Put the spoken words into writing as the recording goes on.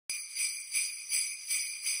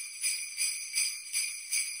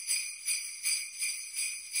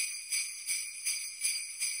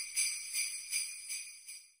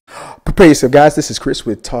Praise so guys, this is Chris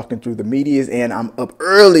with Talking Through the Medias, and I'm up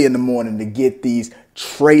early in the morning to get these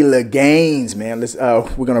trailer gains, man.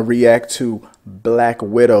 We're gonna react to Black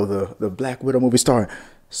Widow, the Black Widow movie starring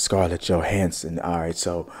Scarlett Johansson. All right,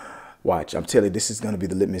 so watch. I'm telling you, this is gonna be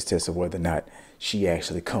the litmus test of whether or not she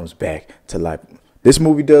actually comes back to life. This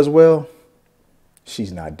movie does well,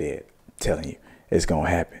 she's not dead. I'm telling you, it's gonna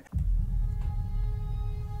happen.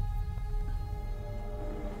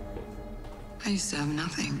 I used to have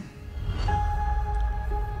nothing.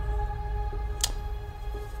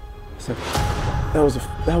 So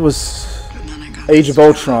that was Age of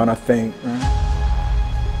Ultron, I think. Right?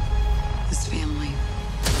 This family.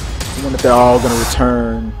 The one that they're all gonna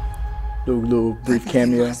return. Little brief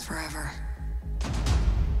cameo. Lasts forever.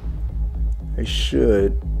 They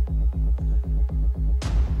should.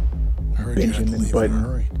 I heard you had to leave in a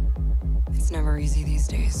hurry. It's never easy these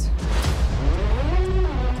days.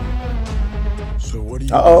 So what do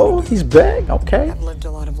you? Uh-oh, he's back. Okay. I've lived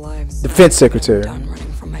a lot of lives. Defense Secretary. I'm done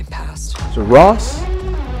running from my past. So Ross.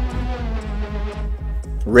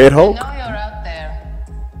 Red Hulk. I know you're out there.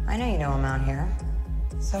 I know you know I'm out here.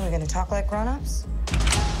 So we're gonna talk like grown-ups?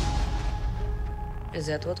 Is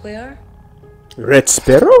that what we are? Red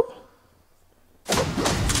Sparrow.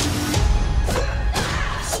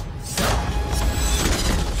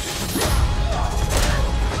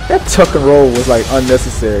 That tuck and roll was like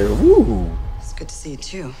unnecessary. Woo. It's good to see you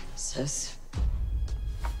too, sis.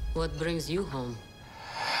 What brings you home?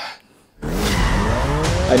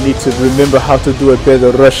 I need to remember how to do a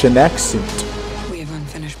better Russian accent. We have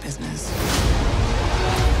unfinished business.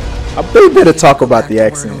 I better talk about the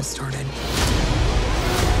accent. Started.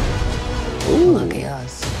 Ooh, Lucky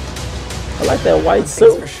us. I like that white Things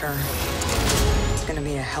suit. for sure. It's gonna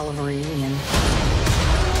be a hell of a reunion.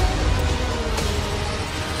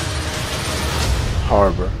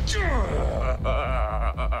 Harbor.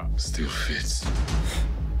 Still fits.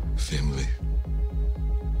 Family.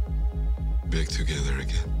 Back together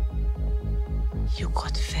again. You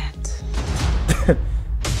got fat.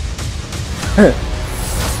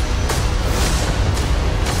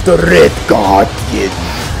 The Red Guardian.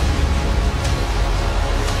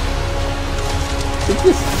 You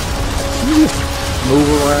just move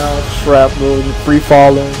around, shrapnel, free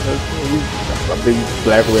falling. A big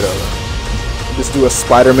Black Widow. Just do a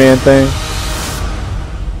Spider-Man thing.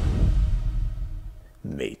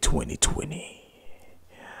 May 2020.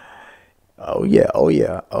 Oh yeah, oh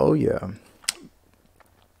yeah, oh yeah.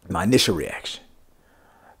 My initial reaction.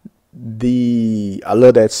 I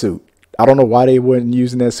love that suit. I don't know why they weren't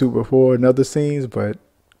using that suit before in other scenes, but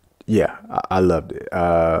yeah, I loved it.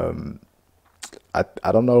 I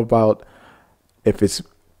don't know about if it's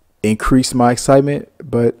increased my excitement,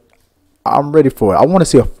 but I'm ready for it. I want to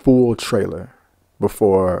see a full trailer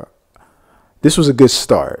before. This was a good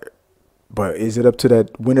start, but is it up to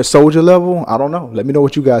that Winter Soldier level? I don't know. Let me know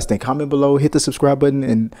what you guys think. Comment below, hit the subscribe button,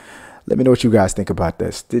 and let me know what you guys think about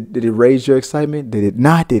this. Did it raise your excitement? Did it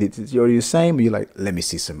not? Did it already the same? Or you like, let me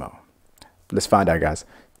see some more? Let's find out, guys.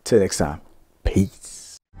 Till next time. Peace.